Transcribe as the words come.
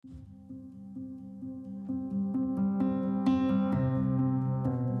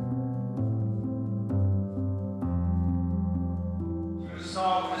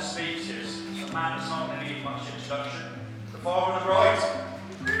man is not going to need much introduction. The father of the bride.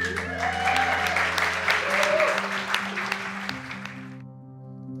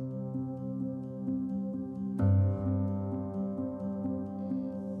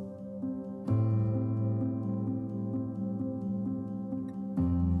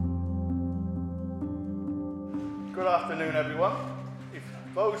 Good afternoon, everyone. If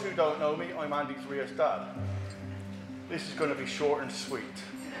those who don't know me, I'm Andy's Riah's dad. This is going to be short and sweet.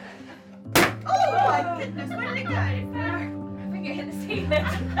 Oh my goodness, where did it go? I think it hit the ceiling.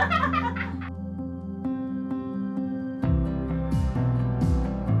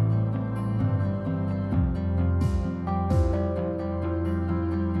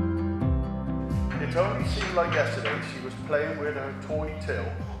 It only seemed like yesterday she was playing with her toy till,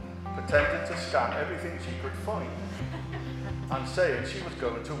 pretending to scan everything she could find, and saying she was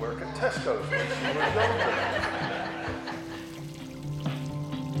going to work at Tesco's when she was younger.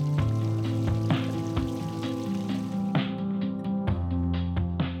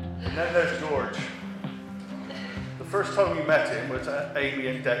 And then there's George. The first time we met him was at Amy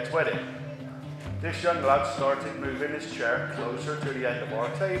and Dec's wedding. This young lad started moving his chair closer to the end of our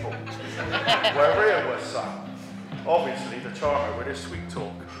table, where Riah was sat. Obviously the charmer with his sweet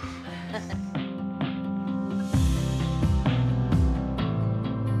talk.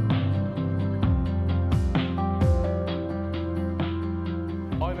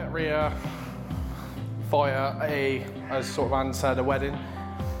 I met Riah via as sort of Anne said, a wedding.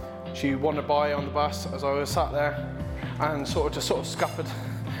 She wandered by on the bus as I was sat there and sort of scuppered,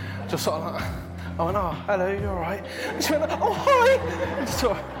 just sort of like, I went, oh, hello, you all right? And she went, oh, hi! And just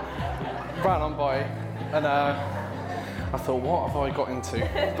sort of ran on by, and I thought, what have I got into?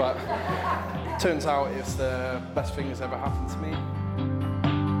 But turns out it's the best thing that's ever happened to me.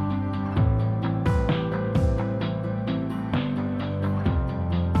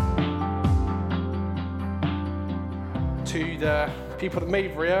 To the people that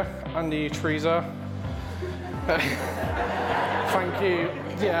made Riah, Andy, Teresa, thank you.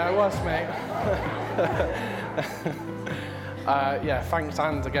 Yeah, it was, mate. Yeah, thanks,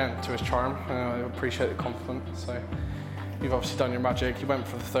 and again to his charm. I appreciate the compliment. So you've obviously done your magic. You went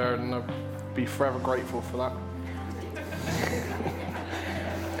for the third, and I'll be forever grateful for that.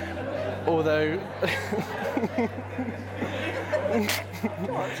 Although,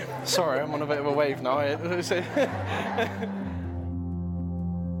 sorry, I'm on a bit of a wave now. I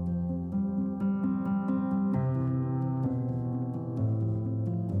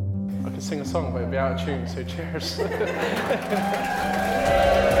could sing a song, but it'd be out of tune, so cheers.